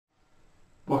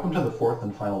Welcome to the fourth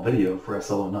and final video for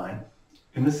SLO9.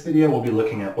 In this video we'll be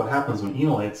looking at what happens when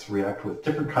enolates react with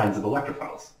different kinds of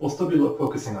electrophiles. We'll still be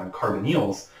focusing on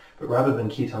carbonyls, but rather than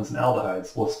ketones and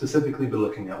aldehydes, we'll specifically be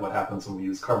looking at what happens when we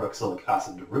use carboxylic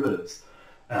acid derivatives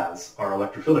as our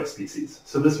electrophilic species.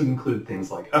 So this would include things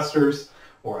like esters,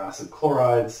 or acid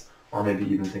chlorides, or maybe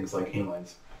even things like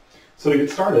amides. So to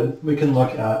get started, we can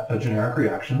look at a generic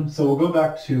reaction. So we'll go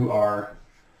back to our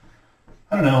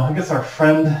I guess our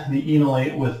friend, the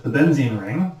enolate with the benzene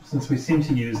ring, since we seem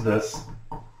to use this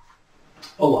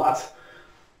a lot.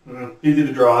 Easy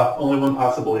to draw, only one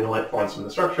possible enolate forms from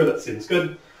the structure, that seems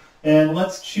good. And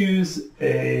let's choose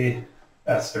a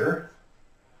ester,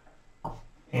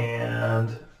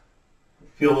 and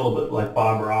feel a little bit like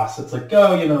Bob Ross. It's like,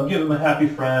 go, give him a happy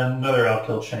friend, another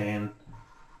alkyl chain.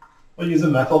 We'll use a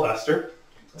methyl ester,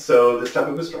 so this type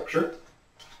of a structure.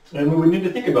 And we would need to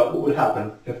think about what would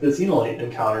happen if this enolate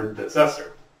encountered this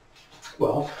ester.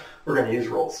 Well, we're going to use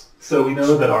roles. So we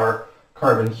know that our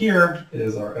carbon here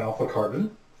is our alpha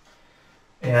carbon,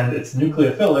 and it's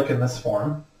nucleophilic in this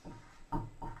form.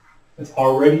 It's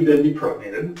already been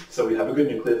deprotonated, so we have a good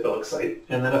nucleophilic site.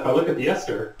 And then if I look at the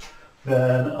ester,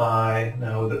 then I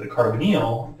know that the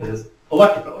carbonyl is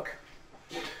electrophilic.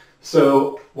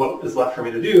 So what is left for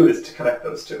me to do is to connect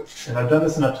those two. And I've done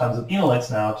this enough times with enolates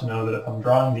now to know that if I'm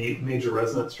drawing the major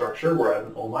resonance structure where I have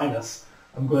an O-,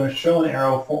 I'm going to show an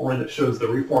arrow forward that shows the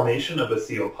reformation of a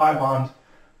CO pi bond.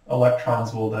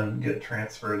 Electrons will then get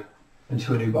transferred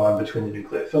into a new bond between the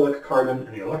nucleophilic carbon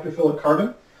and the electrophilic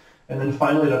carbon. And then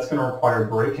finally that's going to require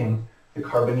breaking the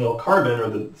carbonyl carbon, or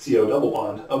the CO double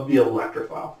bond, of the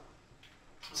electrophile.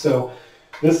 So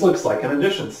this looks like an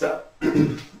addition step.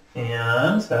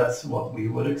 And that's what we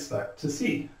would expect to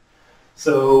see.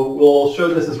 So we'll show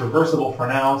this as reversible for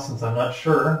now, since I'm not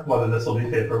sure whether this will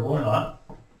be favorable or not.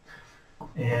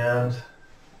 And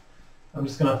I'm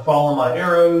just going to follow my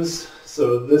arrows.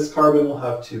 So this carbon will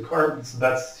have two carbons.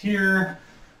 That's here.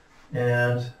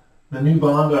 And the new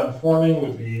bond I'm forming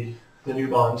would be the new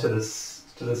bond to this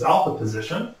alpha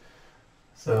position.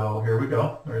 So here we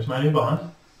go. There's my new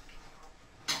bond.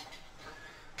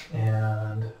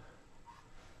 And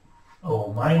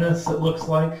O-, it looks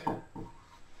like.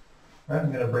 Right,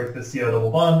 I'm going to break the CO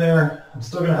double bond there. I'm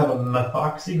still going to have a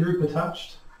methoxy group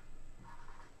attached.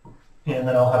 And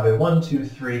then I'll have a 1, 2,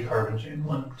 3 carbon chain.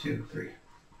 1, 2, 3.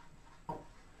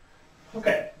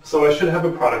 Okay, so I should have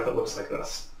a product that looks like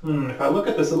this. If I look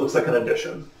at this, it looks like an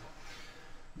addition.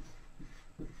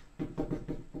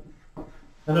 And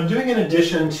I'm doing an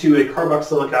addition to a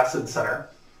carboxylic acid center,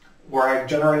 where I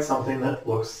generate something that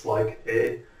looks like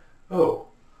a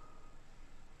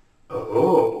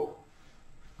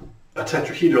a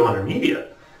tetrahedral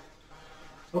intermediate.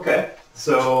 Okay,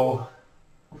 so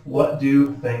what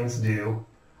do things do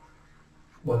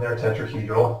when they're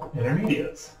tetrahedral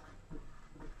intermediates?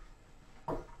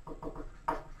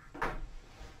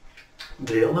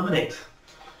 They eliminate.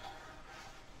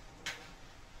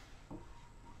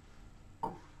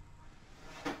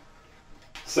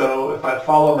 So if I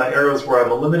follow my arrows where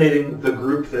I'm eliminating the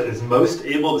group that is most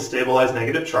able to stabilize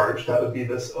negative charge, that would be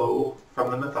this O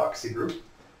from the methoxy group,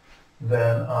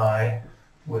 then I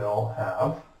will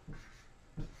have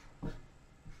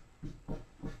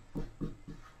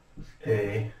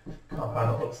a compound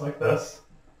that looks like this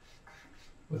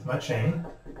with my chain.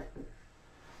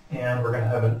 And we're going to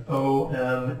have an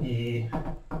OMe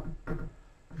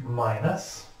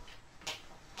minus.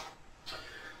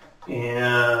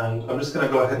 And I'm just going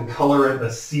to go ahead and color in the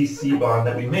CC bond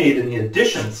that we made in the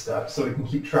addition step so we can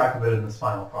keep track of it in this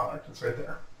final product. It's right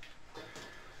there.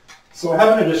 So I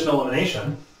have an additional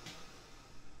elimination.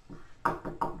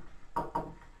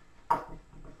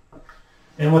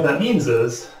 And what that means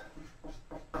is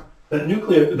that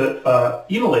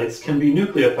enolates can be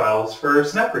nucleophiles for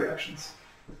SNAc reactions.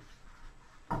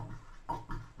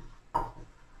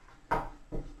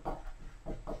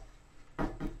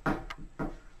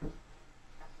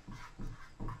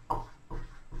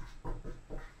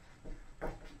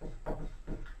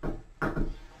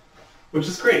 Which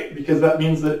is great, because that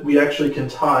means that we actually can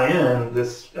tie in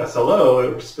this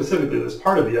SLO, or specifically this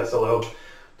part of the SLO,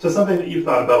 to something that you've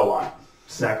thought about a lot.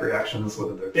 SNAc reactions,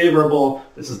 whether they're favorable.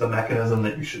 This is the mechanism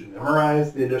that you should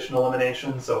memorize, the addition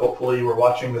elimination. So hopefully you were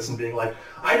watching this and being like,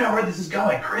 I know where this is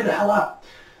going, hurry the hell up.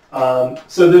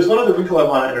 So there's one other wrinkle I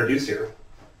want to introduce here.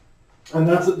 And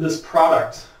that's this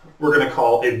product we're going to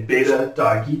call a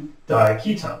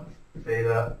beta-diketone.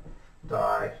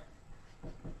 Beta-diketone.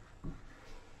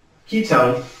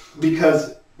 Ketone,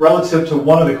 because relative to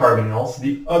one of the carbonyls,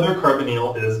 the other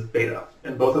carbonyl is beta,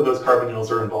 and both of those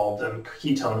carbonyls are involved in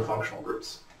ketone functional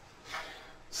groups.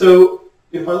 So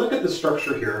if I look at the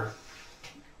structure here,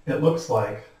 it looks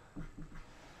like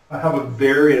I have a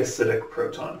very acidic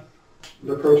proton.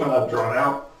 The proton I've drawn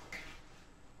out,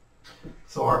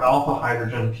 so our alpha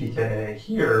hydrogen pKa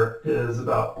here is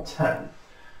about 10.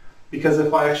 Because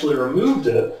if I actually removed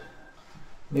it,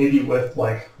 maybe with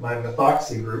like my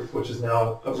methoxy group, which is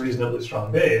now a reasonably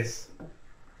strong base,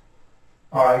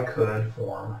 I could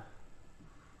form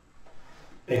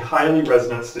a highly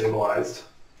resonance stabilized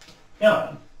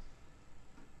anion.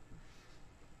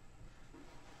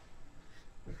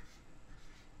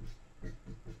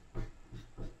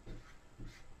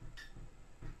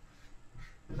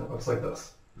 It looks like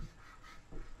this.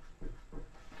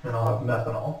 And I'll have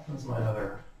methanol as my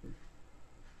other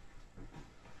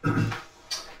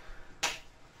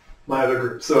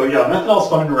group. So yeah, methanol is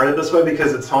fun to write it this way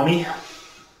because it's homey.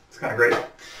 It's kind of great.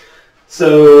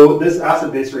 So this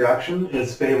acid-base reaction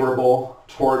is favorable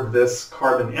toward this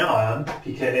carbon anion.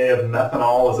 pKa of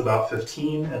methanol is about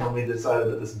 15, and then we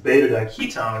decided that this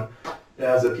beta-ketone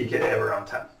has a pKa of around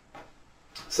 10.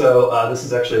 So this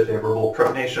is actually a favorable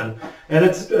protonation, and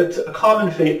it's a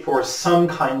common fate for some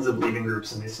kinds of leaving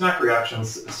groups in these SNAc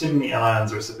reactions, assuming the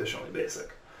anions are sufficiently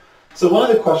basic. So one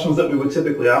of the questions that we would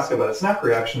typically ask about a SNAc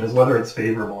reaction is whether it's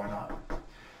favorable or not.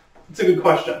 It's a good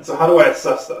question. So how do I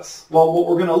assess this? Well, what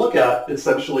we're going to look at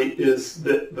essentially is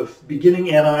the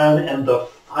beginning anion and the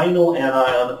final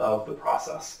anion of the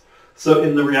process. So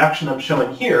in the reaction I'm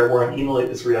showing here, where an enolate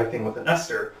is reacting with an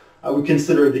ester, I would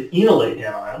consider the enolate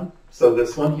anion, so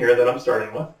this one here that I'm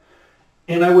starting with,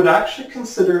 and I would actually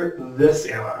consider this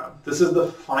anion. This is the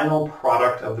final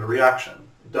product of the reaction.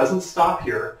 It doesn't stop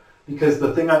here, because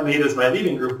the thing I made as my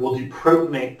leaving group will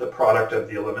deprotonate the product of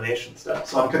the elimination step.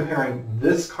 So I'm comparing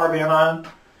this carbanion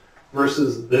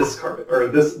versus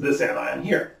this anion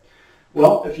here.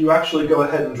 Well, if you actually go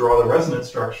ahead and draw the resonance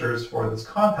structures for this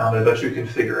compound, I bet you can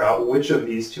figure out which of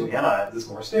these two anions is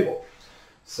more stable.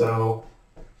 So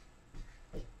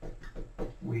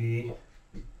we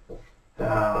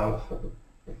have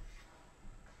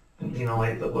an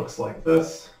enolate that looks like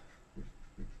this.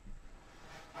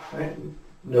 Right.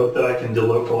 Note that I can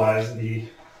delocalize the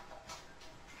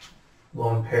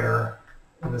lone pair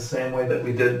in the same way that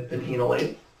we did an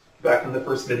enolate back in the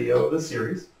first video of the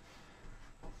series.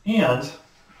 And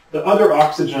the other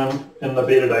oxygen in the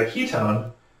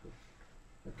beta-diketone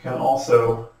can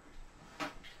also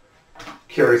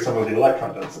carry some of the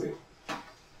electron density.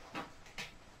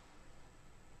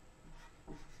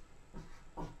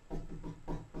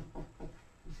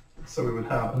 So we would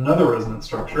have another resonance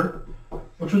structure,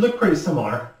 which would look pretty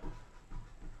similar,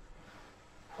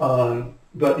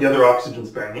 but the other oxygen's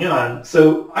bearing the anion.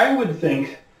 So I would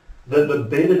think that the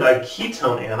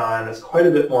beta-diketone anion is quite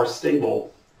a bit more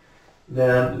stable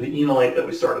than the enolate that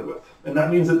we started with. And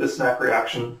that means that the SNAc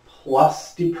reaction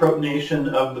plus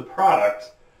deprotonation of the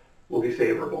product will be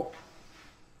favorable.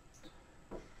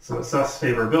 So assess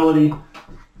favorability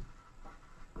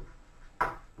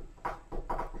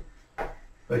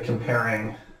by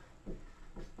comparing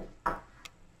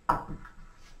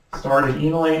starting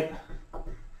enolate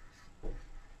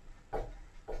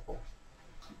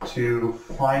to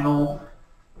final.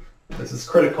 This is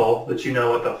critical that you know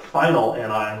what the final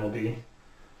anion will be.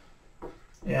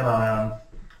 Anion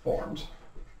formed.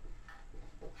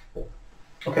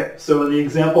 Okay, so in the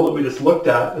example that we just looked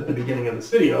at the beginning of this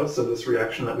video, so this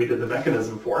reaction that we did the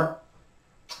mechanism for,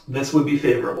 this would be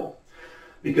favorable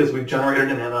because we've generated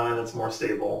an anion that's more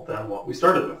stable than what we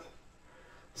started with.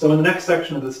 So in the next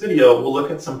section of this video, we'll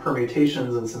look at some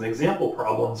permutations and some example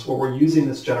problems where we're using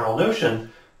this general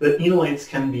notion that enolates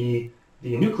can be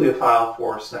the nucleophile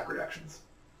for SNAc reactions.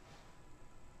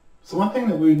 So one thing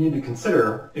that we need to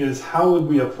consider is how would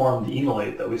we have formed the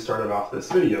enolate that we started off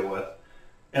this video with?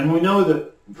 And we know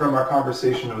that from our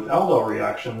conversation with aldol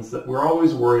reactions that we're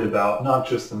always worried about not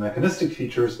just the mechanistic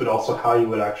features, but also how you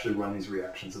would actually run these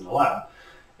reactions in the lab.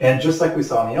 And just like we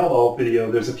saw in the aldol video,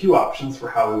 there's a few options for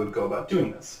how we would go about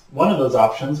doing this. One of those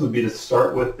options would be to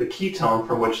start with the ketone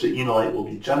from which the enolate will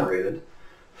be generated.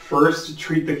 First,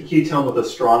 treat the ketone with a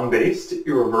strong base to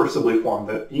irreversibly form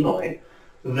the enolate,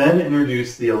 then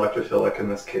introduce the electrophilic, in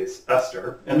this case,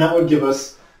 ester, and that would give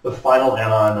us the final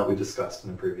anion that we discussed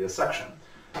in the previous section.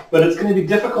 But it's going to be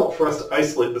difficult for us to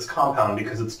isolate this compound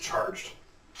because it's charged.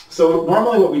 So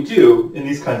normally what we do in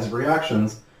these kinds of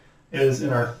reactions is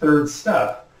in our third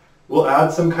step, we'll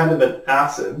add some kind of an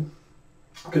acid.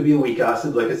 It could be a weak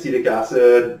acid like acetic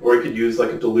acid, or you could use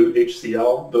like a dilute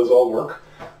HCl. Those all work.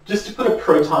 Just to put a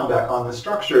proton back on the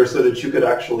structure so that you could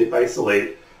actually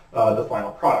isolate the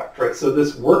final product, right? So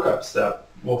this workup step,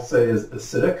 we'll say, is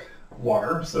acidic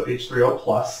water, so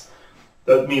H3O+,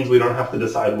 That means we don't have to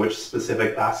decide which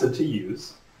specific acid to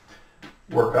use.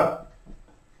 Workup.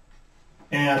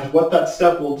 And what that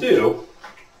step will do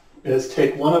is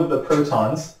take one of the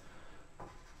protons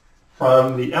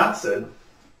from the acid,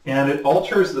 and it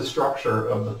alters the structure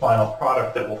of the final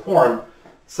product that will form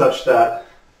such that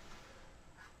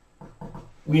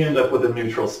we end up with a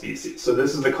neutral species. So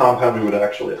this is the compound we would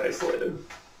actually have isolated.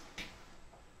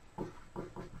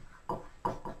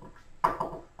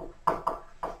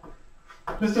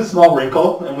 Just a small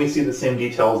wrinkle, and we see the same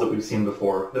details that we've seen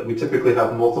before, that we typically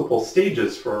have multiple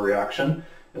stages for a reaction.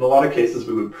 In a lot of cases,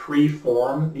 we would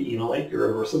pre-form the enolate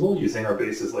irreversible using our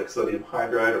bases like sodium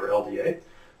hydride or LDA.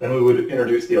 Then we would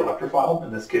introduce the electrophile.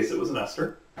 In this case, it was an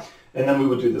ester. And then we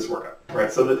would do this workup,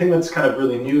 right? So the thing that's kind of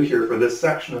really new here for this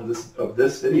section of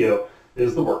this video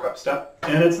is the workup step.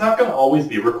 And it's not going to always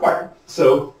be required.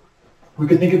 So we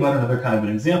could think about another kind of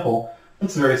an example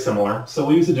that's very similar. So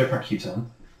we'll use a different ketone.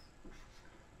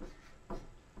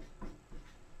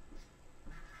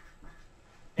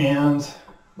 And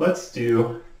let's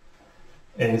do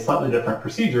a slightly different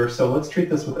procedure. So let's treat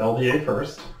this with LDA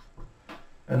first.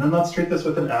 And then let's treat this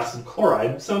with an acid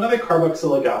chloride. So another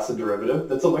carboxylic acid derivative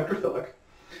that's electrophilic.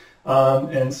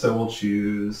 And so we'll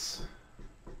choose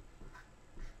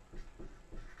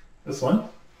this one.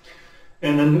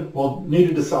 And then we'll need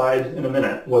to decide in a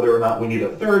minute whether or not we need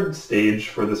a third stage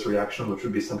for this reaction, which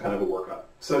would be some kind of a workup.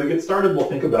 So to get started, we'll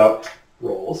think about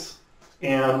roles.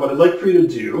 And what I'd like for you to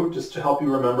do, just to help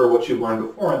you remember what you've learned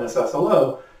before in this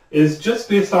SLO, is just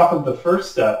based off of the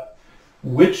first step,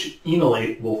 which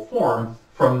enolate will form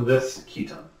from this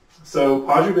ketone. So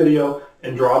pause your video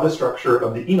and draw the structure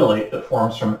of the enolate that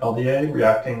forms from LDA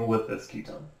reacting with this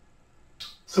ketone.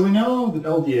 So we know that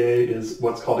LDA is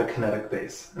what's called a kinetic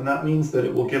base, and that means that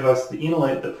it will give us the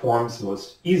enolate that forms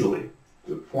most easily.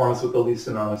 It forms with the least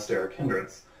amount of steric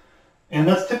hindrance. And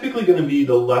that's typically going to be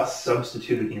the less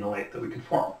substituted enolate that we can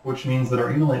form, which means that our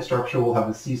enolate structure will have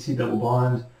a CC double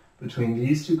bond between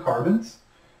these two carbons,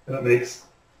 and it makes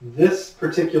this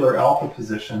particular alpha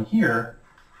position here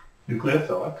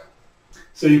nucleophilic.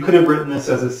 So you could have written this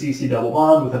as a CC double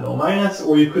bond with an O-,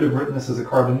 or you could have written this as a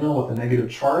carbonyl with a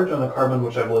negative charge on the carbon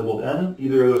which I've labeled N.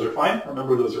 Either of those are fine.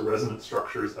 Remember, those are resonance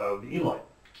structures of the enolate.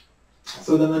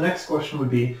 So then the next question would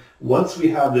be, once we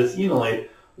have this enolate,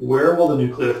 where will the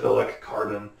nucleophilic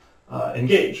carbon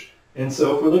engage? And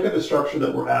so if we look at the structure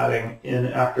that we're adding in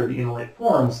after the enolate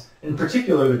forms, in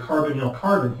particular the carbonyl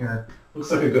carbon here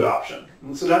looks like a good option.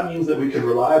 And so that means that we could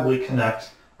reliably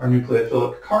connect our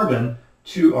nucleophilic carbon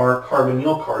to our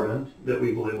carbonyl carbon that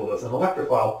we've labeled as an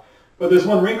electrophile. But there's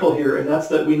one wrinkle here, and that's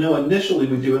that we know initially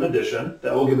we do an addition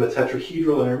that will give a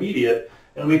tetrahedral intermediate,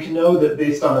 and we can know that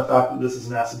based on the fact that this is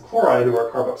an acid chloride or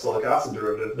a carboxylic acid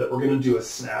derivative that we're going to do a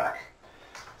SNAc.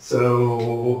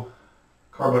 So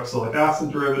carboxylic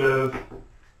acid derivative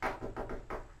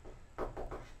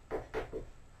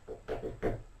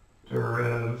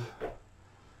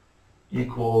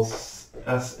equals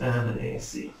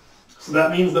SNAc. So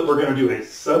that means that we're going to do a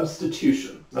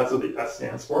substitution. That's what the S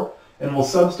stands for. And we'll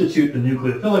substitute the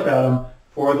nucleophilic atom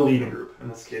for the leaving group, in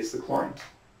this case the chlorine.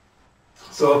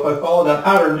 So if I follow that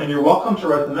pattern, and you're welcome to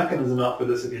write the mechanism out for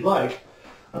this if you'd like,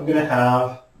 I'm going to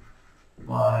have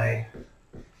my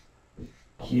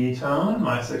ketone,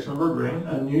 my 6-membered ring,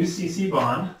 a new CC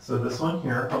bond, so this one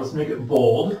here, I'll just make it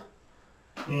bold,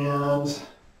 and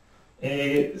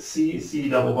a CC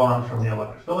double bond from the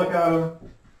electrophilic atom,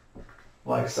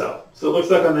 like so. So it looks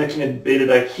like I'm making a beta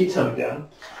diketone again.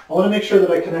 I want to make sure that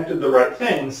I connected the right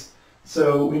things,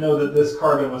 so we know that this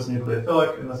carbon was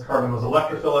nucleophilic and this carbon was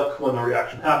electrophilic when the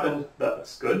reaction happened. That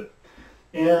looks good.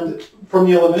 And from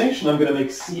the elimination, I'm going to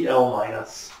make Cl-.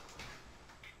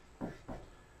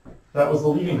 That was the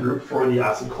leaving group for the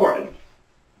acid chloride.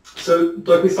 So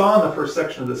like we saw in the first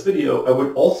section of this video, I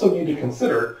would also need to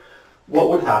consider what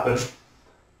would happen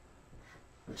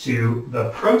to the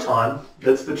proton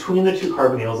that's between the two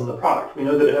carbonyls in the product. We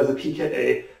know that it has a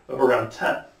pKa of around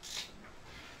 10.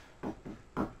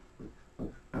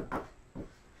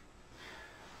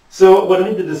 So what I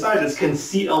need to decide is, can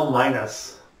Cl-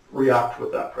 react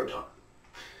with that proton?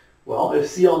 Well, if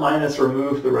Cl-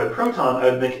 removed the red proton, I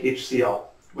would make HCl,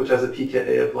 which has a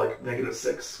pKa of like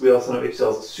 -6. We also know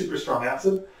HCl is a super strong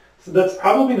acid, so that's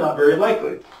probably not very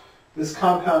likely. This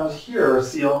compound here,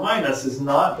 Cl-, is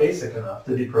not basic enough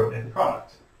to deprotonate the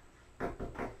product.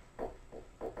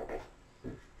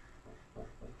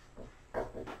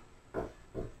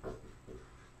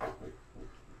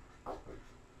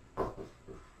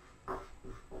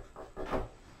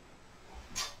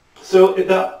 So if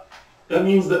that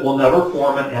means that we'll never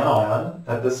form an anion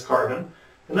at this carbon,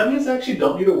 and that means I actually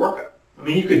don't need a workup. I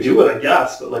mean, you could do it, I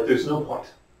guess, but like there's no point.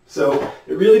 So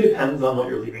it really depends on what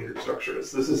your leaving group structure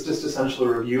is. This is just essentially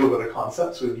a review of other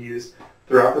concepts we've used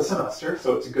throughout the semester,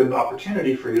 so it's a good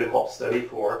opportunity for you to help study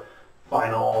for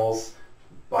finals,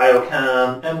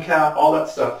 biochem, MCAT, all that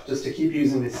stuff, just to keep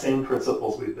using these same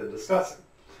principles we've been discussing.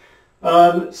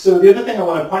 So the other thing I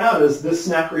want to point out is this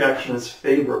SNAc reaction is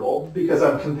favorable because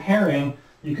I'm comparing,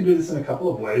 you can do this in a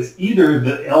couple of ways, either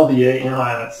the LDA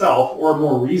anion itself or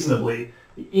more reasonably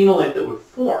the enolate that would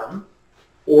form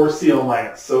or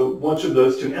Cl-. So which of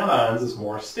those two anions is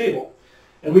more stable?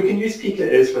 And we can use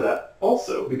pKa's for that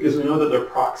also because we know that they're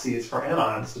proxies for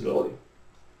anion stability.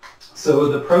 So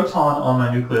the proton on my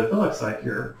nucleophilic site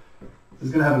here is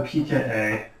going to have a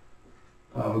pKa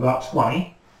of about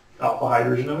 20, alpha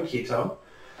hydrogen of a ketone.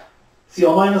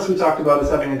 Cl- we talked about as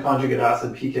having a conjugate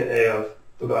acid pKa of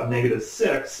about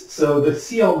 -6. So the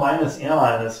Cl-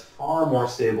 anion is far more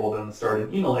stable than the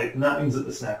starting enolate, and that means that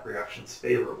the SNAc reaction is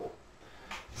favorable.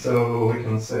 So we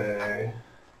can say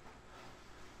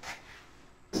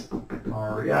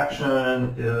our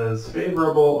reaction is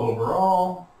favorable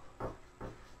overall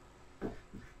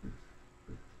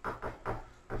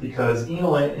because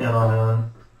enolate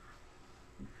anion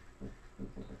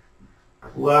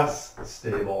less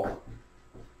stable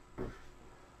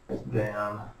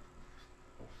than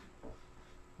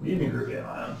leaving group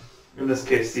anion, in this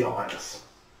case Cl-.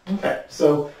 Okay,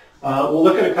 so we'll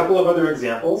look at a couple of other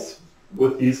examples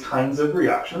with these kinds of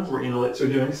reactions where enolates are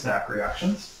doing SNAc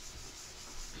reactions.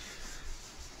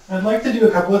 I'd like to do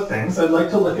a couple of things. I'd like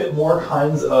to look at more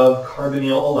kinds of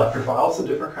carbonyl electrophiles, so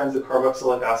different kinds of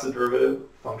carboxylic acid derivative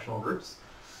functional groups.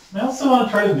 And I also want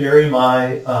to try to vary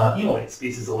my enolate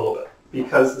species a little bit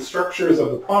because the structures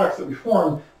of the products that we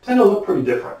form tend to look pretty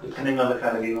different depending on the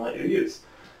kind of enolate you use.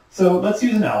 So let's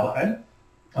use an aldehyde.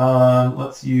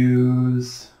 Let's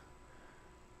use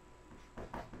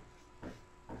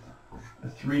a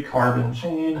 3-carbon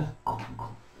chain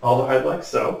aldehyde like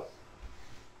so.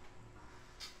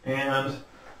 And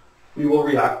we will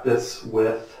react this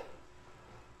with,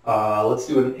 let's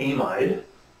do an amide,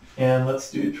 and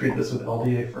let's treat this with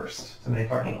LDA first to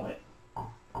make our enolate.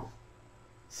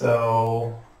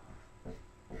 So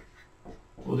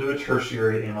we'll do a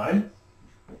tertiary amide.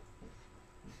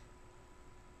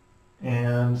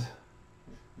 And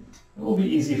it will be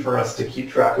easy for us to keep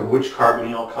track of which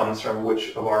carbonyl comes from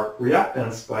which of our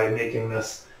reactants by making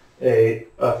this a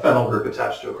phenyl group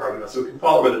attached to a carbonyl. So we can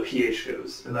follow where the pH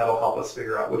goes, and that'll help us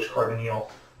figure out which carbonyl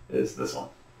is this one.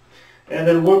 And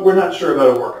then we're not sure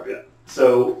about a workup yet.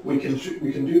 So we can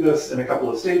do this in a couple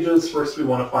of stages. First, we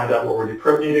want to find out what we're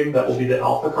deprotonating. That will be the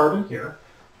alpha carbon here.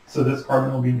 So this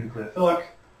carbon will be nucleophilic.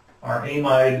 Our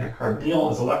amide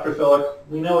carbonyl is electrophilic.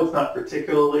 We know it's not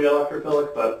particularly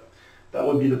electrophilic, but that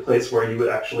would be the place where you would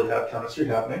actually have chemistry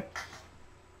happening.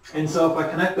 And so if I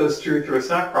connect those two through a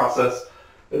SNAc process,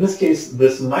 in this case,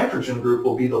 this nitrogen group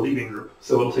will be the leaving group.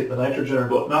 So it'll take the nitrogen in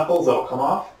both methyls, that'll come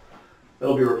off.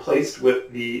 That'll be replaced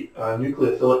with the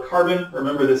nucleophilic carbon.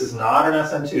 Remember, this is not an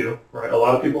SN2, right? A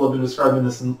lot of people have been describing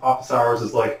this in office hours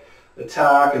as like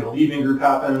attack and the leaving group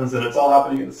happens and it's all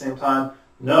happening at the same time.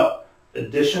 No.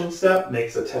 Addition step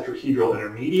makes a tetrahedral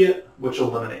intermediate, which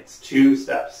eliminates 2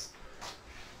 steps.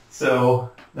 So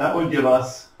that would give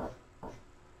us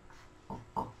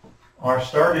our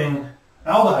starting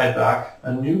aldehyde back,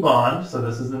 a new bond, so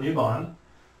this is the new bond,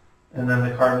 and then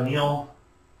the carbonyl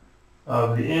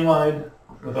of the amide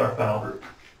with our phenyl group.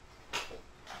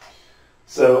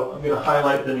 So I'm going to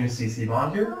highlight the new CC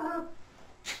bond here,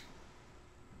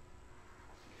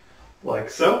 like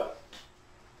so.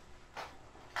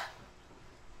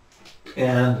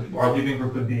 And our leaving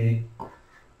group would be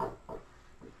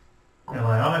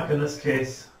anionic in this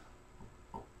case,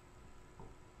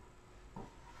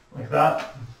 like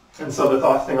that. And so the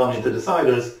thought thing I'll need to decide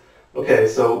is, okay,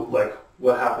 so like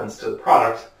what happens to the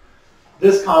product?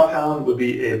 This compound would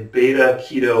be a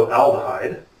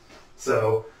beta-ketocarbonyls.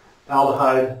 So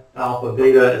aldehyde, alpha,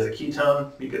 beta is a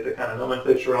ketone. You get the kind of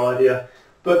nomenclatural idea.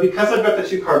 But because I've got the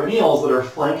 2 carbonyls that are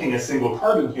flanking a single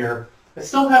carbon here, I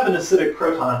still have an acidic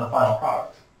proton in the final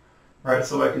product. Right,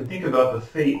 so I can think about the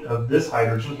fate of this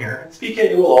hydrogen here. Its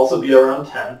pKa will also be around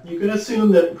 10. You can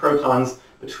assume that protons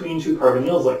between 2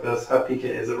 carbonyls like this have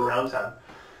pKa's of around 10.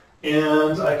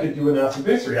 And I could do an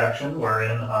acid-base reaction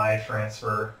wherein I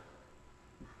transfer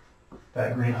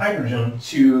that green hydrogen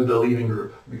to the leaving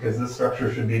group, because this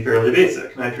structure should be fairly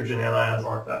basic. Nitrogen anions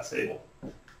aren't that stable.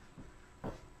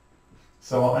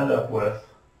 So I'll end up with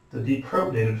the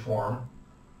deprotonated form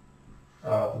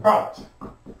of the product.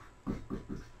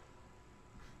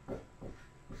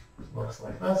 Looks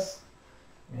like this.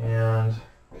 And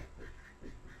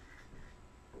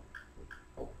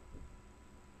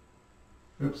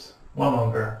Oops, one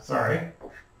lone pair, sorry.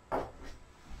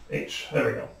 H, there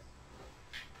we go.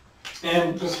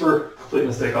 And just for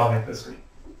completeness sake, I'll make this green,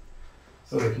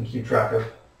 so we can keep track of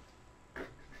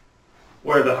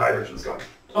where the hydrogen's going.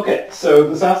 Okay, so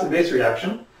this acid-base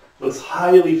reaction was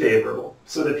highly favorable.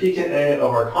 So the pKa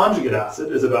of our conjugate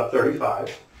acid is about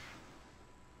 35.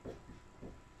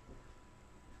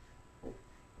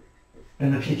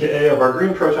 And the pKa of our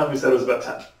green proton we said was about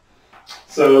 10.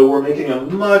 So we're making a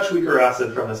much weaker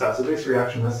acid from this acid-base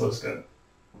reaction. This looks good.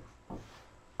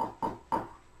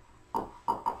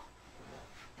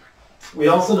 We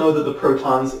also know that the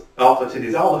protons alpha to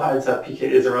these aldehydes have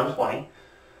pKa's around 20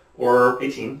 or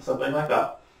 18, something like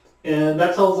that. And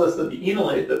that tells us that the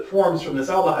enolate that forms from this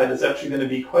aldehyde is actually going to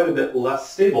be quite a bit less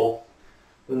stable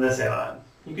than this anion.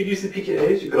 You could use the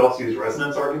pKa's. You could also use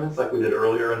resonance arguments like we did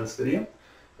earlier in this video.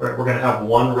 Right, we're going to have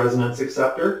one resonance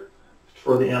acceptor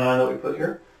for the anion that we put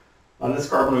here. On this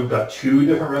carbon, we've got 2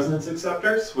 different resonance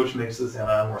acceptors, which makes this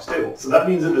anion more stable. So that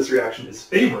means that this reaction is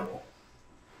favorable.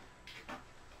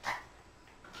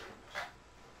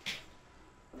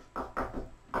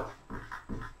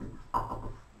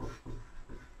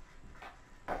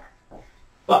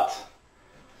 But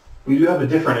we do have a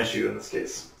different issue in this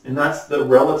case, and that's the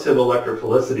relative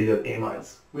electrophilicity of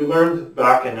amides. We learned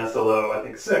back in SLO, I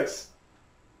think 6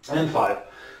 and 5,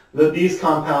 that these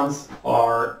compounds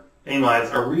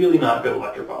amides are really not good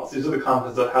electrophiles. These are the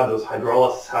compounds that have those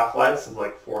hydrolysis half-lives of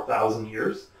like 4,000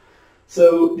 years.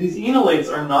 So these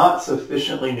enolates are not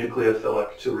sufficiently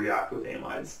nucleophilic to react with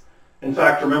amides. In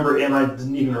fact, remember, amides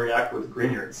didn't even react with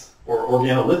Grignards or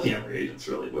organolithium reagents,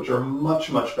 really, which are much,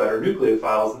 much better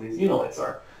nucleophiles than these enolates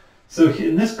are. So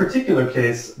in this particular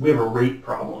case, we have a rate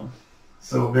problem.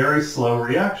 So very slow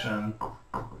reaction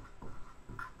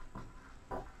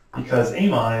because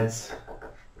amides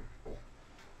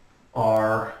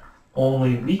are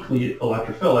only weakly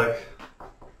electrophilic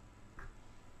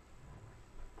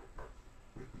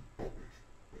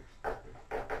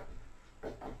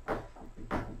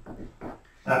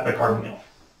at the carbonyl.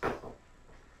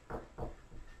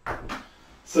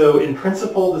 So in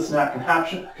principle, the SNAc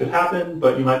could happen,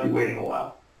 but you might be waiting a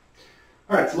while.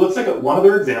 All right, so let's look at one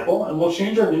other example, and we'll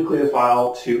change our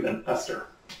nucleophile to an ester.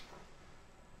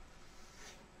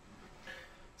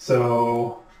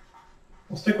 So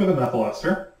we'll stick with a methyl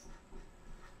ester.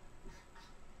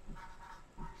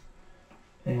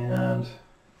 And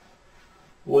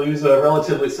we'll use a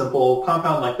relatively simple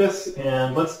compound like this,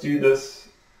 and let's do this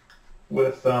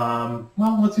with, well,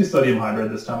 let's use sodium hydride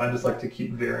this time. I just like to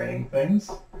keep varying things.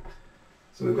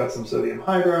 So we've got some sodium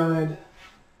hydride,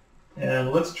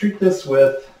 and let's treat this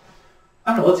with,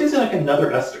 I don't know, let's use like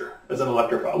another ester as an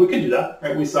electrophile. We could do that,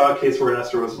 right? We saw a case where an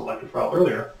ester was an electrophile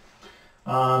earlier.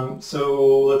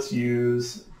 So let's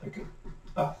use like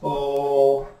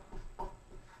ethyl,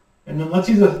 and then let's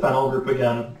use a phenyl group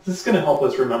again. This is going to help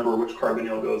us remember which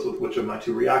carbonyl goes with which of my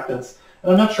 2 reactants,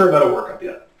 and I'm not sure about a workup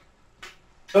yet.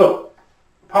 Oh,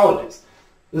 apologies.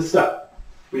 This step,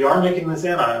 we are making this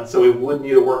anion, so we would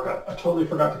need a workup. I totally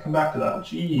forgot to come back to that.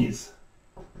 Jeez.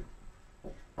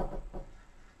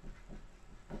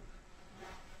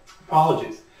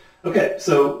 Apologies. Okay,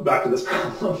 so back to this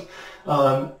problem.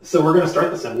 So we're going to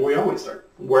start the symbol we always start.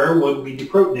 Where would we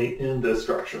deprotonate in this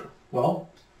structure? Well,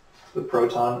 the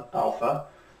proton alpha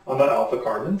on the alpha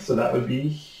carbon, so that would be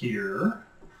here.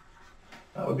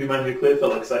 That would be my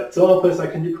nucleophilic site. It's the only place I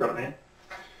can deprotonate.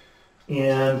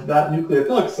 And that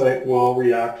nucleophilic site will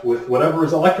react with whatever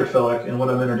is electrophilic in what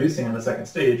I'm introducing in the second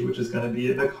stage, which is going to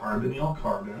be the carbonyl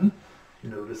carbon.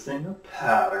 Noticing a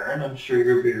pattern. I'm sure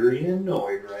you're very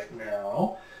annoyed right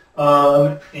now.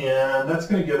 And that's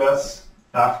going to give us,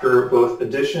 after both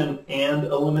addition and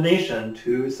elimination,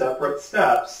 2 separate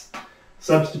steps,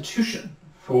 substitution.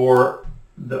 For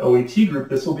the OET group,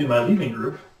 this will be my leaving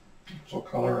group, which I'll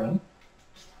color in.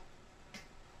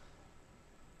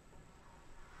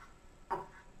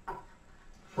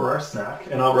 For our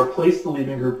SNAc, and I'll replace the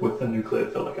leaving group with the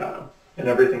nucleophilic atom and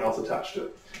everything else attached to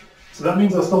it. So that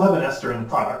means I'll still have an ester in the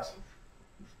product.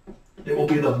 It will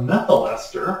be the methyl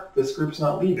ester. This group's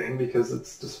not leaving because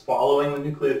it's just following the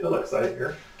nucleophilic site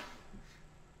here.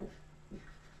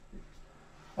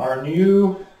 Our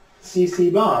new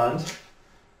CC bond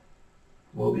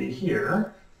will be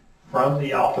here from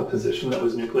the alpha position that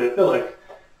was nucleophilic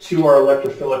to our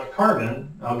electrophilic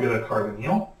carbon. I'll get a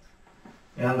carbonyl,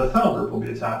 and the phenyl group will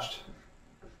be attached.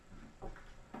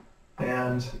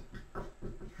 And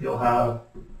you'll have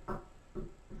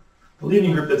the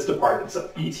leaving group that's departed, so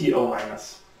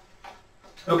ETO-.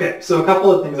 Okay, so a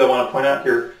couple of things I want to point out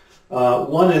here.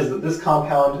 One is that this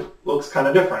compound looks kind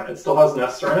of different. It still has an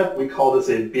ester in it. We call this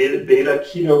a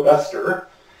beta-keto ester.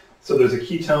 So there's a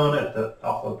ketone at the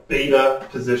alpha beta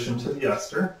position to the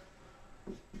ester.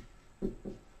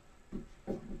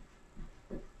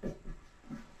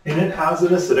 And it has an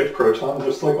acidic proton,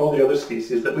 just like all the other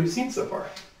species that we've seen so far.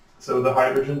 So the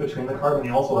hydrogen between the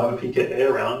carbonyls will have a pKa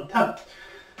around 10.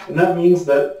 And that means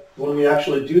that when we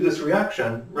actually do this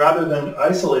reaction, rather than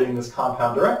isolating this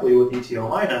compound directly with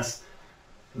ETO-,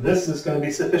 this is going to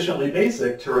be sufficiently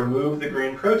basic to remove the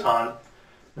green proton.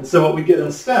 And so what we get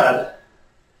instead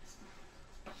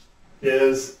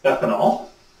is ethanol.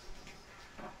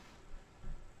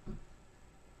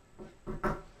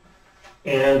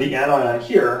 And the anion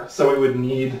here, so we would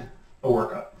need a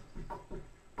workup.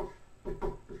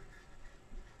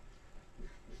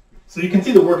 So you can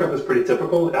see the workup is pretty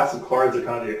typical. Acid chlorides are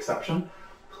kind of the exception.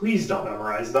 Please don't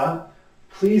memorize that.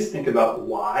 Please think about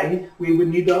why we would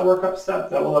need that workup step.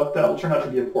 That will turn out to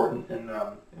be important in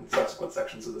subsequent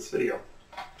sections of this video.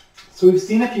 So we've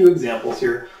seen a few examples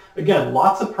here. Again,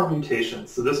 lots of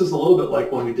permutations. So this is a little bit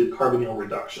like when we did carbonyl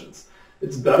reductions.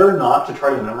 It's better not to try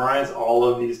to memorize all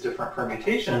of these different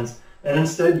permutations and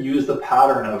instead use the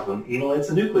pattern of an enolates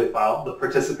a nucleophile that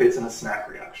participates in a SNAc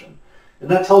reaction. And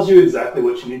that tells you exactly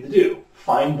what you need to do.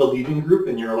 Find the leaving group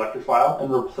in your electrophile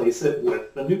and replace it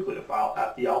with the nucleophile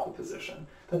at the alpha position.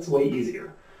 That's way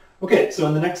easier. Okay, so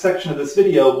in the next section of this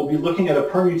video, we'll be looking at a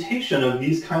permutation of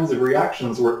these kinds of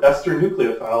reactions where ester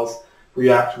nucleophiles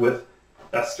react with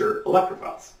ester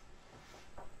electrophiles.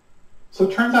 So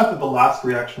it turns out that the last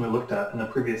reaction we looked at in the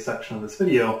previous section of this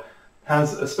video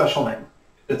has a special name.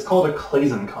 It's called a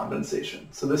Claisen condensation.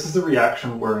 So this is a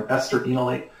reaction where an ester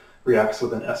enolate reacts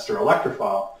with an ester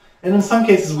electrophile. And in some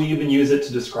cases, we even use it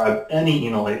to describe any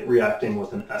enolate reacting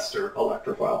with an ester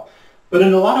electrophile. But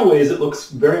in a lot of ways, it looks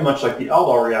very much like the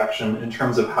aldol reaction in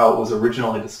terms of how it was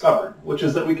originally discovered, which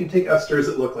is that we can take esters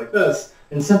that look like this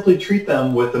and simply treat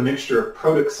them with a mixture of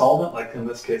protic solvent, like in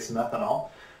this case methanol,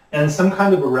 and some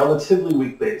kind of a relatively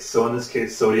weak base, so in this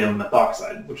case sodium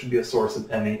methoxide, which would be a source of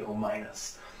MeO-.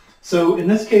 So in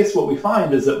this case, what we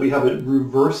find is that we have a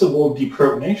reversible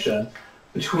deprotonation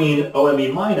between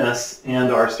OMe-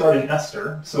 and our starting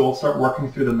ester. So we'll start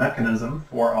working through the mechanism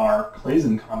for our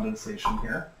Claisen condensation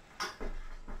here.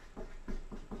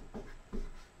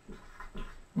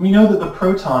 We know that the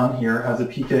proton here has a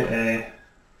pKa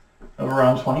of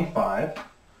around 25.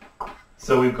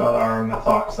 So we've got our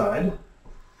methoxide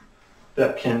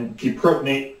that can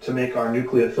deprotonate to make our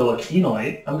nucleophilic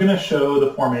enolate. I'm going to show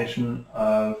the formation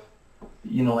of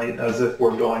the enolate as if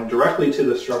we're going directly to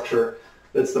the structure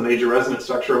that's the major resonance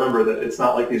structure. Remember that it's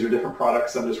not like these are different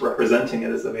products. I'm just representing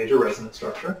it as the major resonance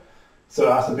structure.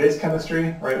 So acid-base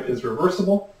chemistry, right, is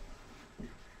reversible.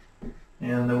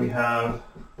 And then we have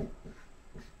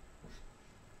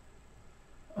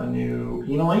a new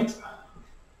enolate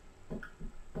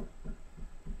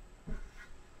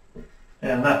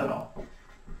and methanol.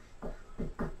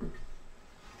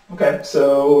 Okay,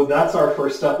 so that's our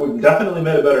first step. We've definitely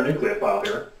made a better nucleophile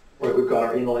here. Where we've got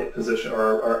our enolate position,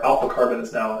 or our alpha carbon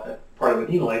is now part of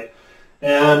an enolate.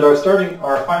 And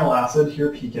our final acid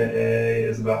here, pKa,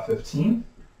 is about 15.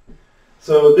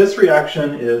 So this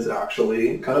reaction is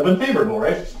actually kind of unfavorable,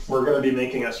 right? We're going to be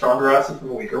making a stronger acid from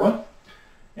a weaker one.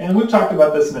 And we've talked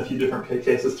about this in a few different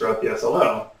cases throughout the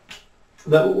SLO.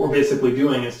 That what we're basically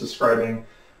doing is describing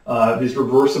these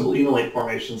reversible enolate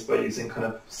formations by using kind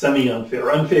of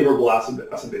unfavorable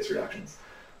acid-base reactions.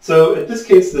 So in this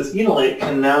case, this enolate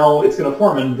it's going to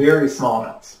form in very small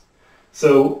amounts.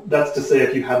 So that's to say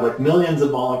if you had like millions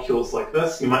of molecules like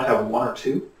this, you might have one or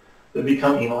two that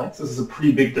become enolates. This is a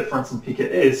pretty big difference in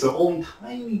pKa, so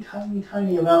only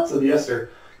tiny amounts of the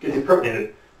ester get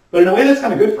deprotonated. But in a way that's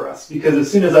kind of good for us, because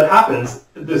as soon as that happens,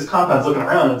 this compound's looking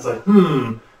around and it's like,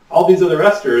 all these other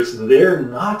esters, they're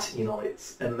not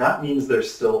enolates, and that means they're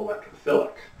still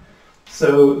electrophilic.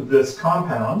 So this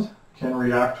compound can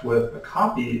react with a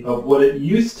copy of what it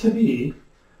used to be.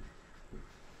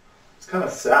 It's kind of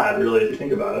sad, really, if you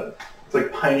think about it. It's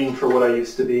like pining for what I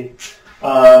used to be.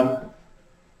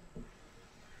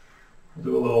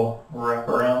 Do a little wrap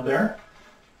around there.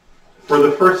 For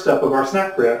the first step of our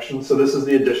SNAc reaction, so this is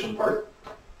the addition part.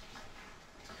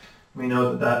 We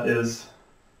know that that is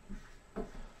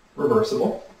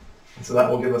reversible, and so that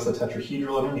will give us a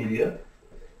tetrahedral intermediate.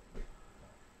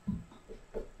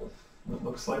 It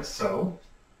looks like so.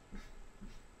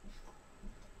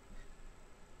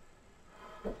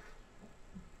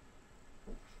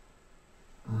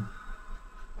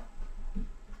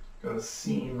 Got a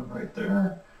seam right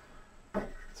there.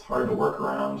 It's hard to work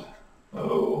around.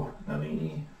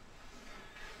 OMe.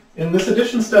 And this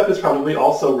addition step is probably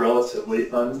also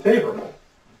relatively unfavorable.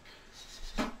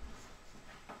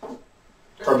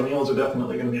 beta-ketocarbonyls are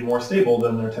definitely going to be more stable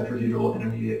than their tetrahedral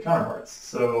intermediate counterparts.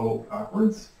 So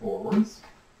backwards, forwards.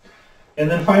 And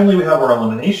then finally we have our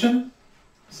elimination.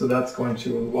 So that's going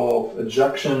to involve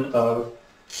ejection of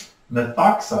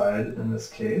methoxide in this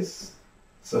case.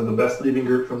 So the best leaving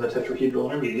group from the tetrahedral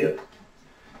intermediate.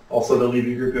 Also the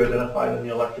leaving group you identified in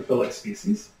the electrophilic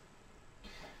species.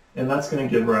 And that's going to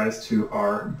give rise to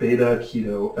our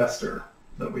beta-keto ester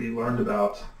that we learned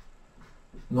about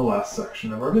in the last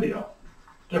section of our video.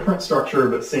 Different structure,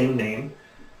 but same name,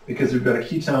 because we've got a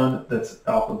ketone that's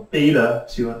alpha beta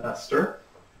to an ester,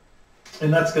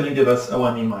 and that's going to give us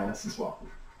OMe minus as well.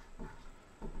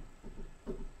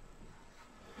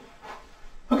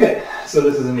 Okay, so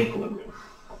this is an equilibrium.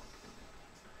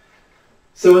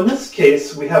 So in this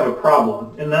case, we have a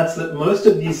problem, and that's that most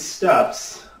of these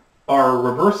steps are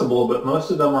reversible, but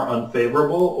most of them are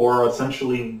unfavorable or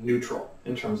essentially neutral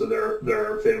in terms of their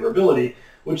favorability,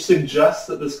 which suggests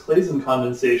that this Claisen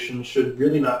condensation should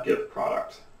really not give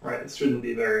product, right? It shouldn't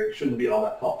be all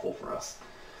that helpful for us.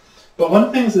 But one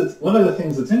of the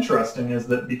things that's interesting is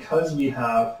that because we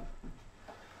have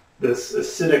this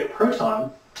acidic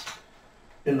proton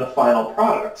in the final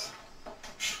product,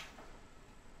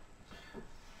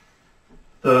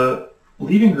 the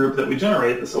leaving group that we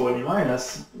generate, this OMe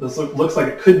minus, this looks like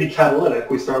it could be catalytic.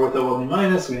 We start with OMe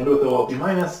minus, we end with OLP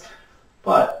minus,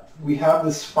 but we have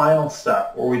this final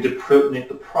step where we deprotonate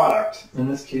the product, in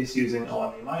this case using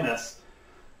OMe minus,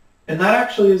 and that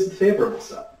actually is the favorable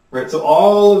step, right? So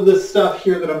all of this stuff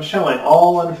here that I'm showing,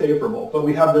 all unfavorable, but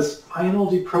we have this final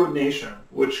deprotonation,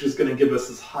 which is going to give us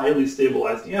this highly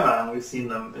stabilized anion. We've seen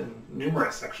them in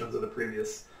numerous sections of the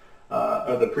previous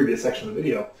section of the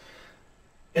video.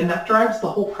 And that drives the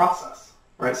whole process,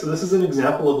 right? So this is an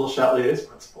example of Le Chatelier's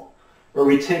principle, where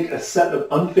we take a set of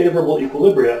unfavorable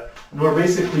equilibria, and we're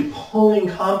basically pulling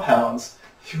compounds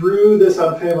through this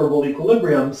unfavorable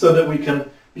equilibrium so that we can,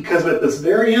 because at this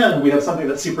very end, we have something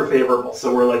that's super favorable.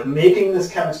 So we're like making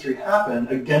this chemistry happen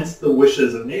against the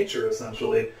wishes of nature,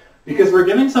 essentially, because we're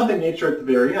giving something nature at the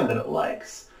very end that it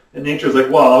likes. And nature's like,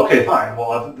 well, okay, fine.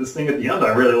 Well, this thing at the end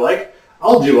I really like,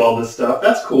 I'll do all this stuff.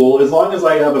 That's cool, as long as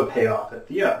I have a payoff at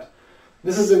the end.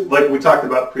 This is, like we talked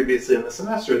about previously in the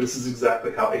semester, this is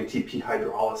exactly how ATP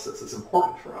hydrolysis is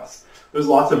important for us. There's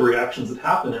lots of reactions that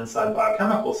happen inside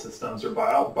biochemical systems or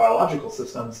biological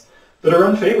systems that are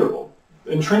unfavorable.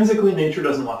 Intrinsically, nature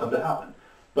doesn't want them to happen,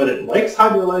 but it likes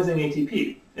hydrolyzing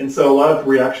ATP. And so a lot of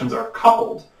reactions are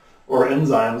coupled, or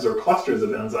enzymes or clusters of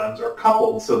enzymes are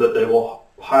coupled so that they will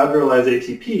hydrolyze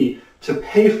ATP to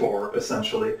pay for,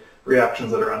 essentially,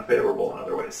 reactions that are unfavorable in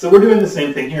other ways. So we're doing the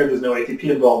same thing here. There's no ATP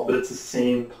involved, but it's the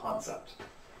same concept.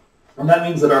 And that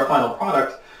means that our final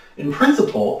product, in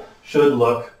principle, should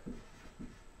look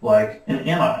like an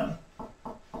anion.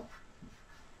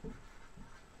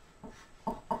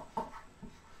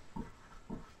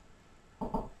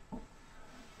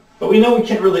 But we know we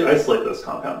can't really isolate those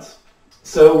compounds.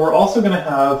 So we're also going to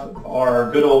have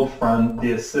our good old friend,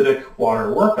 the acidic water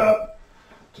workup,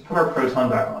 to put our proton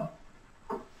back on.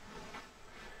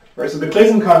 Right, so the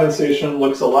Claisen condensation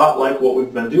looks a lot like what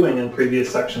we've been doing in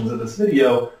previous sections of this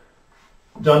video,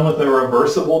 done with a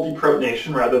reversible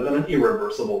deprotonation rather than an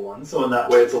irreversible one. So in that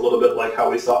way, it's a little bit like how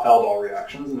we saw aldol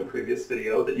reactions in the previous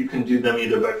video, that you can do them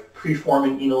either by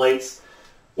preforming enolates,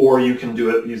 or you can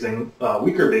do it using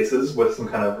weaker bases with some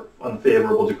kind of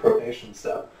unfavorable deprotonation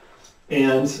step.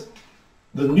 And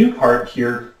the new part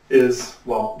here is,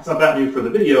 well, it's not that new for the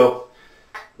video.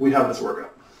 We have this workup.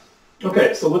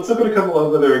 Okay, so let's look at a couple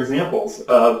of other examples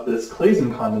of this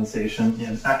Claisen condensation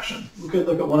in action. We could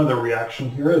look at one other reaction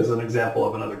here as an example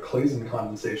of another Claisen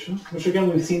condensation, which again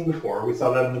we've seen before. We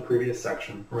saw that in the previous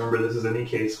section. Remember, this is any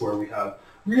case where we have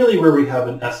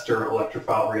an ester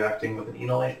electrophile reacting with an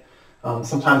enolate.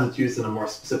 Sometimes it's used in a more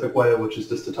specific way, which is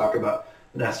just to talk about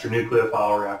an ester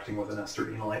nucleophile reacting with an ester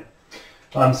enolate.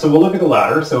 So we'll look at the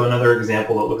latter, so another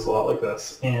example that looks a lot like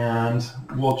this, and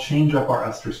we'll change up our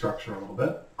ester structure a little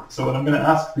bit. So what I'm going to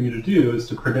ask for you to do is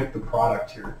to predict the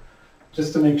product here,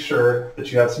 just to make sure that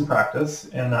you have some practice,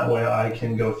 and that way I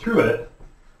can go through it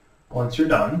once you're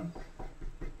done,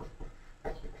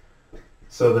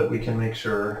 so that we can make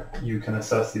sure you can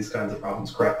assess these kinds of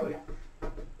problems correctly.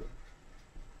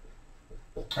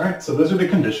 All right, so those are the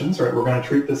conditions, right? We're going to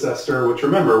treat this ester, which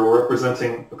remember, we're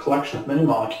representing a collection of many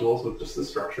molecules with just this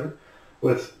structure,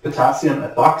 with potassium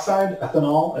ethoxide,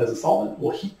 ethanol, as a solvent.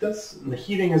 We'll heat this, and the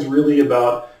heating is really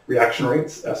about reaction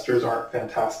rates. Esters aren't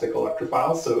fantastic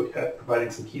electrophiles, so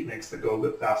providing some heat makes it go a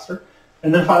bit faster.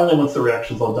 And then finally, once the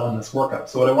reaction's all done, this workup.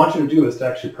 So what I want you to do is to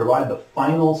actually provide the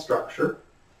final structure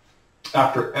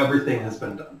after everything has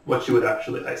been done, what you would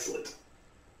actually isolate.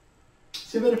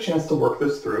 So you've had a chance to work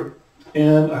this through.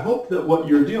 And I hope that what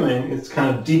you're doing is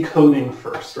kind of decoding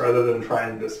first, rather than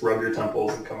trying to just rub your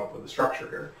temples and come up with a structure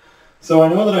here. So I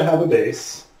know that I have a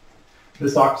base.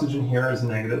 This oxygen here is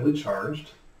negatively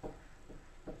charged.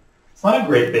 It's not a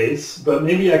great base, but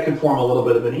maybe I could form a little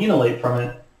bit of an enolate from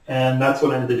it, and that's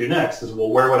what I need to do next, is, well,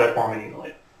 where would I form an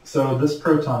enolate? So this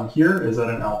proton here is at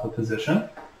an alpha position,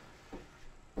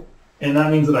 and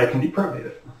that means that I can deprotonate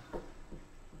it.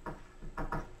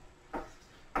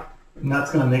 And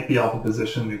that's going to make the alpha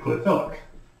position nucleophilic.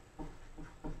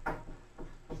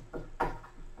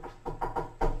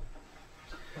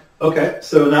 Okay,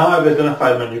 so now I've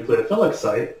identified my nucleophilic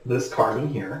site, this carbon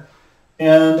here,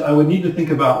 and I would need to think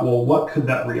about, well, what could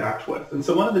that react with? And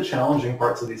so one of the challenging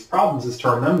parts of these problems is to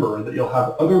remember that you'll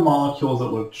have other molecules that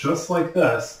look just like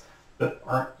this that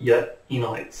aren't yet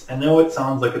enolates. I know it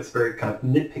sounds like it's very kind of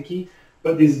nitpicky,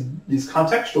 but these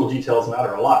contextual details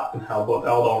matter a lot in how both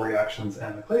aldol reactions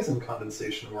and the Claisen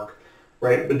condensation work,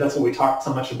 right? But that's what we talked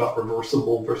so much about,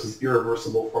 reversible versus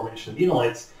irreversible formation of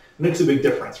enolates. It makes a big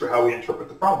difference for how we interpret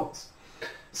the problems.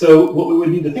 So what we would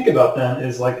need to think about then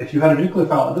is, like, if you had a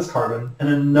nucleophile of this carbon and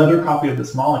another copy of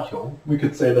this molecule, we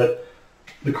could say that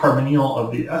the carbonyl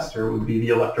of the ester would be the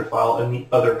electrophile and the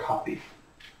other copy.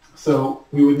 So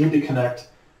we would need to connect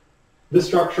this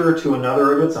structure to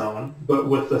another of its own, but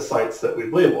with the sites that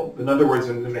we've labeled. In other words,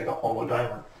 we need to make a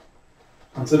homodimer.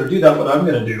 And so to do that, what I'm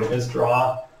going to do is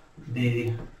draw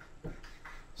the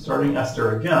starting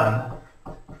ester again.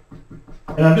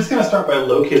 And I'm just going to start by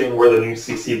locating where the new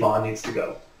CC bond needs to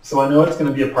go. So I know it's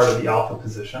going to be a part of the alpha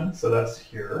position, so that's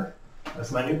here.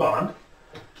 That's my new bond.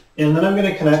 And then I'm going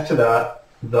to connect to that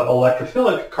the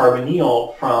electrophilic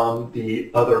carbonyl from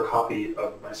the other copy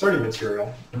of my starting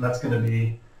material, and that's going to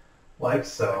be like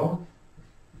so.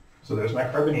 So there's my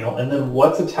carbonyl. And then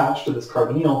what's attached to this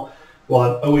carbonyl?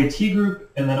 Well, an OAT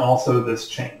group and then also this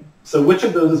chain. So which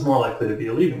of those is more likely to be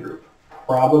a leaving group?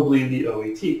 Probably the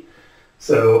OAT.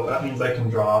 So that means I can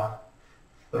draw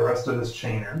the rest of this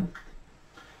chain in.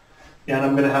 And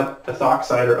I'm going to have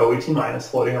ethoxide or OAT minus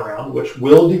floating around, which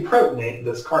will deprotonate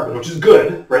this carbon, which is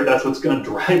good, right? That's what's going to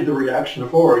drive the reaction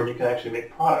forward. You can actually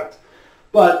make product.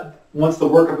 But once the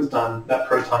workup is done, that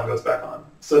proton goes back on.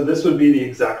 So this would be the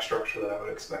exact structure that I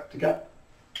would expect to get.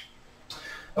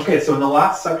 Okay, so in the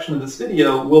last section of this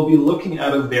video, we'll be looking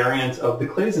at a variant of the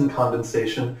Claisen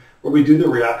condensation where we do the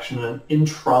reaction in an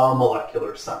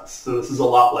intramolecular sense. So this is a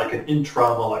lot like an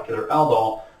intramolecular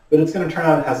aldol, but it's going to turn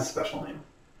out it has a special name.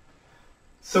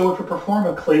 So if we perform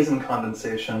a Claisen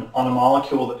condensation on a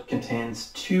molecule that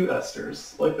contains two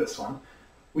esters, like this one,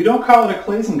 we don't call it a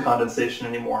Claisen condensation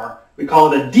anymore. We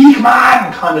call it a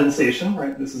Dieckmann condensation,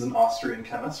 right? This is an Austrian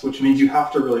chemist, which means you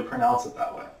have to really pronounce it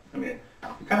that way. I mean,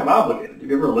 you're kind of obligated. Have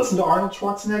you ever listened to Arnold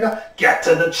Schwarzenegger? Get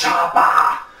to the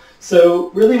chopper! So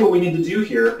really what we need to do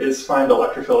here is find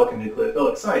electrophilic and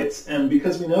nucleophilic sites, and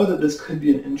because we know that this could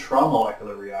be an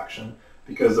intramolecular reaction,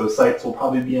 because those sites will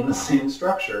probably be in the same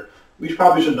structure, we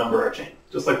probably should number our chain,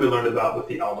 just like we learned about with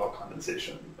the aldol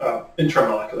condensation,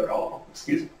 intramolecular aldol,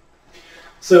 excuse me.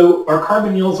 So our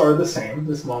carbonyls are the same.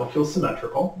 This molecule is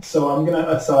symmetrical. So I'm going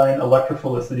to assign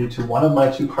electrophilicity to one of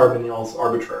my two carbonyls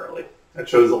arbitrarily. I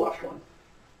chose the left one.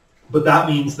 But that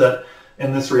means that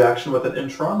in this reaction with an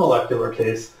intramolecular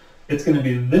case, it's going to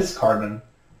be this carbon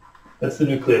that's the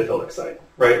nucleophilic site,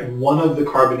 right? One of the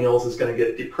carbonyls is going to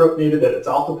get deprotonated at its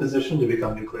alpha position to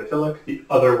become nucleophilic. The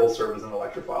other will serve as an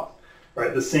electrophile,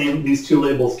 right? These two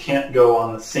labels can't go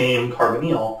on the same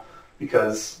carbonyl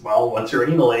because, well, once you're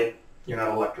an enolate, you're not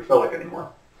electrophilic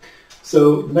anymore.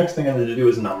 So the next thing I need to do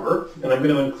is number, and I'm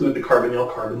going to include the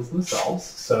carbonyl carbons themselves.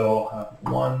 So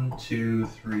 1, 2,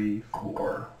 3,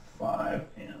 4, 5,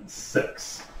 and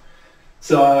 6.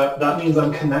 So that means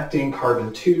I'm connecting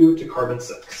carbon 2 to carbon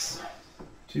 6.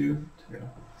 2, 2,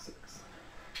 6.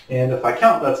 And if I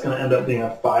count, that's going to end up being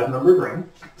a 5-numbered ring.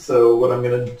 So what I'm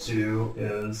going to do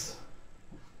is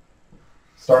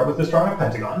start with this drawing of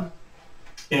pentagon.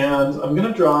 And I'm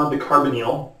going to draw the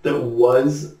carbonyl that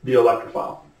was the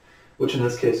electrophile, which in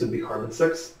this case would be carbon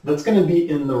 6. That's going to be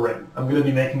in the ring. I'm going to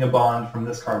be making a bond from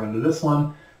this carbon to this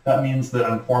one. That means that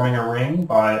I'm forming a ring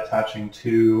by attaching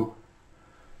 2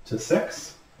 to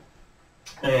 6.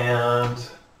 And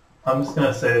I'm just going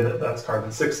to say that that's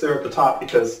carbon 6 there at the top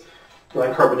because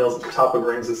drawing carbonyls at the top of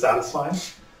rings is satisfying.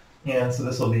 And so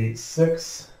this will be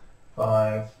 6,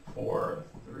 5, 4,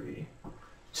 3,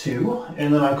 2.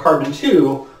 And then on carbon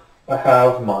 2, I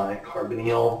have my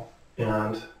carbonyl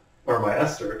or my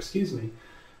ester, excuse me.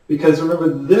 Because remember,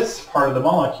 this part of the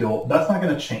molecule, that's not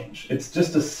going to change. It's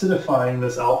just acidifying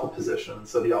this alpha position,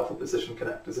 so the alpha position can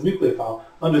act as a nucleophile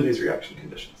under these reaction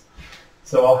conditions.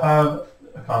 So I'll have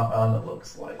a compound that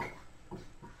looks like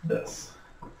this.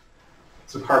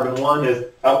 So carbon 1 is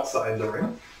outside the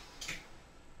ring.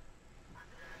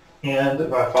 And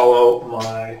if I follow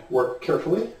my work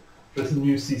carefully, this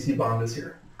new CC bond is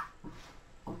here.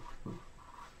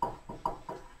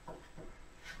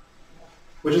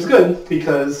 Which is good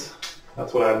because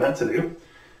that's what I meant to do.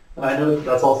 And I know that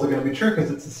that's also going to be true because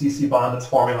it's a CC bond that's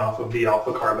forming off of the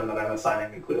alpha carbon that I'm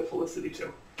assigning nucleophilicity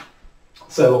to.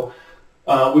 So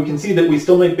we can see that we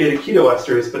still make beta-keto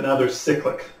esters, but now they're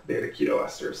cyclic beta-keto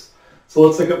esters. So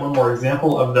let's look at one more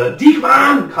example of the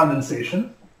Dieckmann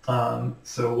condensation.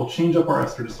 So we'll change up our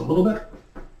ester just a little bit.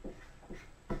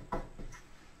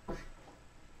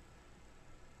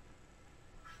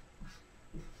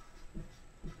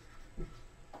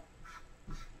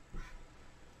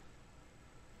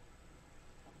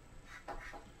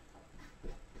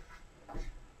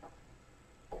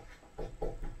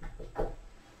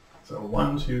 So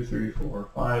 1, 2, 3, 4,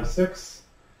 5, 6,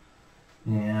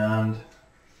 and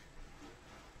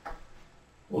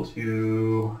we'll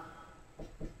do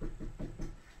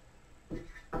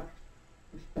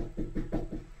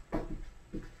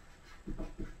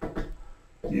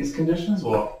these conditions.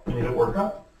 Well, we need a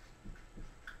workup.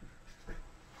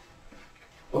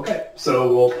 Okay, so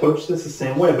we'll approach this the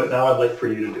same way, but now I'd like for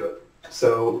you to do it.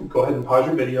 So go ahead and pause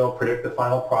your video, predict the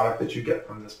final product that you get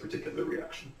from this particular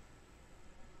reaction.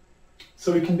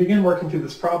 So we can begin working through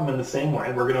this problem in the same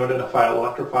way. We're going to identify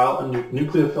electrophile and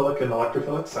nucleophilic and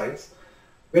electrophilic sites.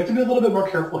 We have to be a little bit more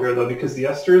careful here, though, because the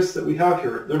esters that we have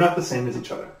here, they're not the same as each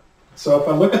other. So if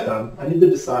I look at them, I need to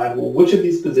decide, well, which of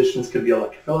these positions could be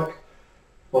electrophilic?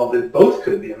 Well, they both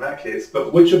could be in that case,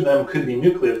 but which of them could be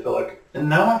nucleophilic? And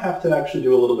now I have to actually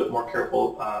do a little bit more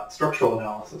careful structural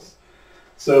analysis.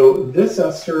 So this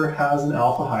ester has an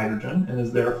alpha hydrogen and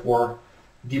is therefore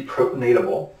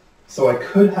deprotonatable. So I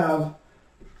could have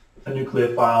a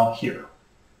nucleophile here.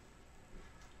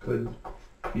 Could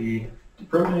be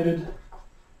deprotonated.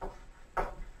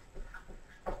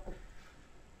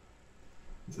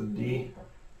 It's a D.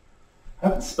 I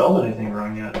haven't spelled anything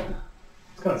wrong yet.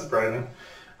 It's kind of surprising.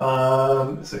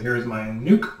 So here's my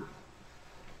nuke.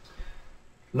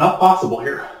 Not possible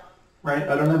here, right?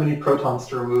 I don't have any protons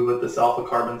to remove at this alpha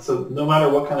carbon, so no matter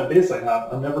what kind of base I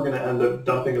have, I'm never going to end up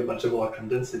dumping a bunch of electron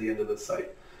density into this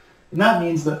site. And that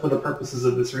means that for the purposes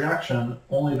of this reaction,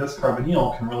 only this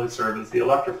carbonyl can really serve as the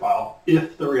electrophile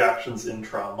if the reaction's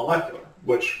intramolecular,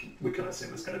 which we can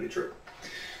assume is going to be true.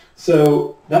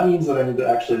 So that means that I need to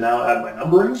actually now add my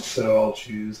numbering. So I'll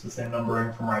choose the same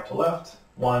numbering from right to left.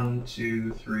 1,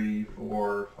 2, 3,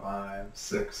 4, 5,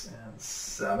 6, and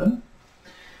 7.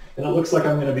 And it looks like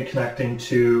I'm going to be connecting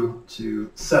 2 to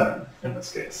 7 in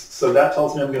this case. So that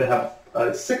tells me I'm going to have a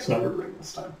 6-numbered ring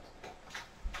this time.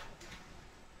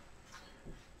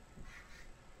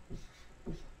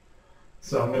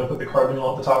 So I'm going to put the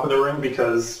carbonyl at the top of the ring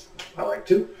because I like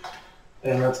to.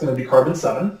 And that's going to be carbon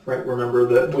 7, right? Remember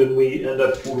that when we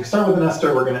start with an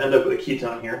ester, we're going to end up with a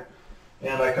ketone here.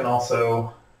 And I can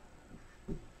also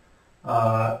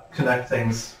connect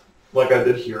things like I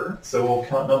did here. So we'll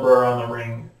count number around the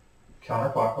ring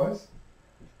counterclockwise.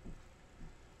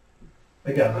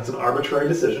 Again, that's an arbitrary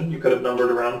decision. You could have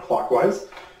numbered around clockwise,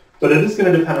 but it is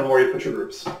going to depend on where you put your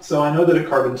groups. So I know that at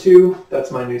carbon 2,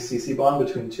 that's my new CC bond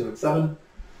between 2 and 7.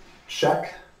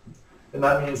 Check. And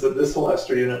that means that this whole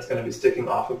ester unit is going to be sticking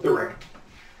off of the ring,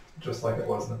 just like it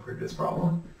was in the previous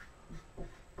problem.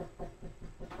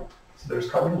 So there's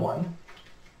carbon 1.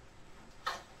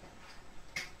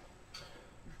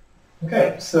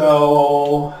 Okay,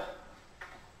 so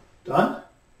done?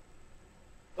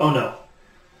 Oh no.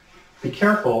 Be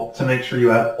careful to make sure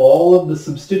you add all of the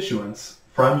substituents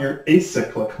from your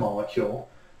acyclic molecule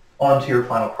onto your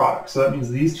final product. So that means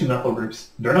these two methyl groups,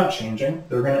 they're not changing.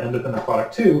 They're going to end up in the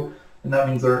product too, and that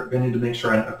means they're going to need to make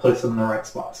sure I place them in the right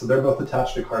spot. So they're both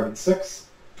attached to carbon 6,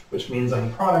 which means on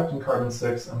the product in carbon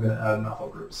 6, I'm going to add methyl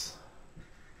groups.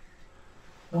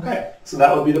 Okay, so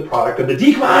that would be the product of the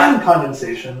Dieckmann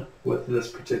condensation with this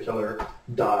particular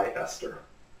diester.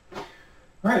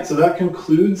 All right, so that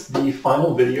concludes the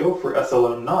final video for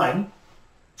SLM9.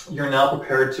 You're now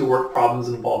prepared to work problems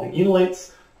involving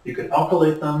enolates. You can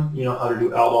alkylate them. You know how to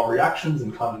do aldol reactions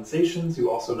and condensations. You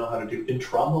also know how to do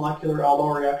intramolecular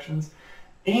aldol reactions.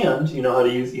 And you know how to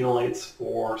use enolates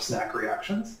for SNAc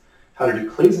reactions, how to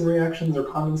do Claisen reactions or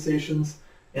condensations,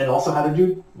 and also how to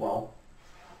do, well,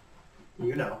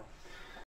 you know.